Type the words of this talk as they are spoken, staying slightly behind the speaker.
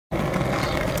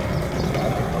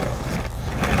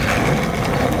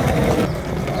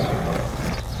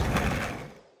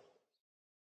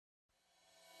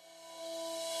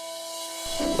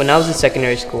When I was in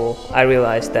secondary school, I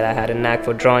realized that I had a knack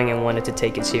for drawing and wanted to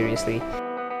take it seriously.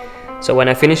 So when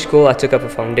I finished school, I took up a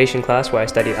foundation class where I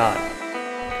studied art.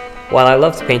 While I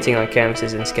loved painting on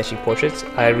canvases and sketching portraits,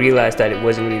 I realized that it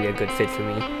wasn't really a good fit for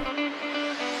me.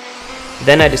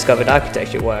 Then I discovered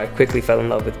architecture, where I quickly fell in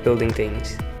love with building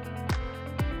things.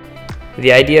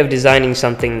 The idea of designing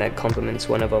something that complements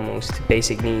one of our most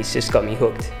basic needs just got me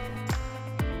hooked.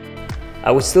 I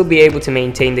would still be able to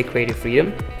maintain the creative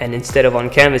freedom, and instead of on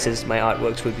canvases, my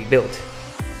artworks would be built.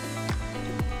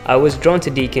 I was drawn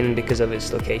to Deakin because of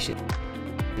its location.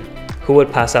 Who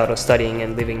would pass out of studying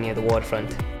and living near the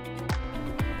waterfront?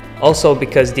 Also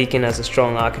because Deakin has a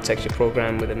strong architecture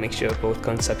program with a mixture of both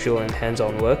conceptual and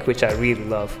hands-on work, which I really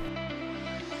love.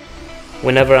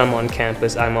 Whenever I'm on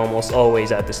campus, I'm almost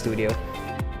always at the studio.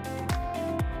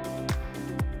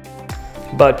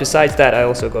 But besides that, I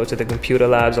also go to the computer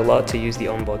labs a lot to use the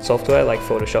onboard software like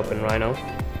Photoshop and Rhino.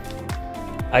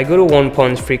 I go to One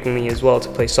Ponds frequently as well to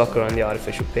play soccer on the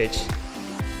artificial pitch.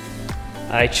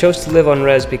 I chose to live on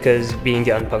res because, being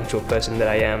the unpunctual person that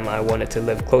I am, I wanted to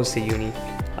live close to uni.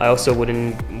 I also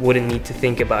wouldn't need to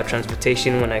think about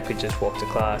transportation when I could just walk to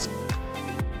class.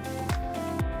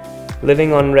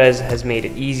 Living on res has made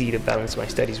it easy to balance my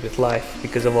studies with life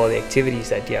because of all the activities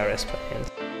that DRS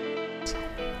plans.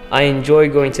 I enjoy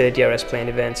going to DRS planned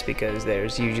events because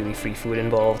there's usually free food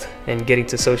involved, and getting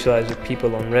to socialize with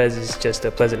people on res is just a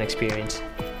pleasant experience.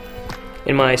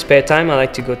 In my spare time, I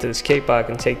like to go to the skate park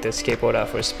and take the skateboard out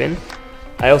for a spin.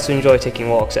 I also enjoy taking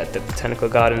walks at the botanical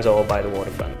gardens or by the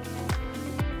waterfront.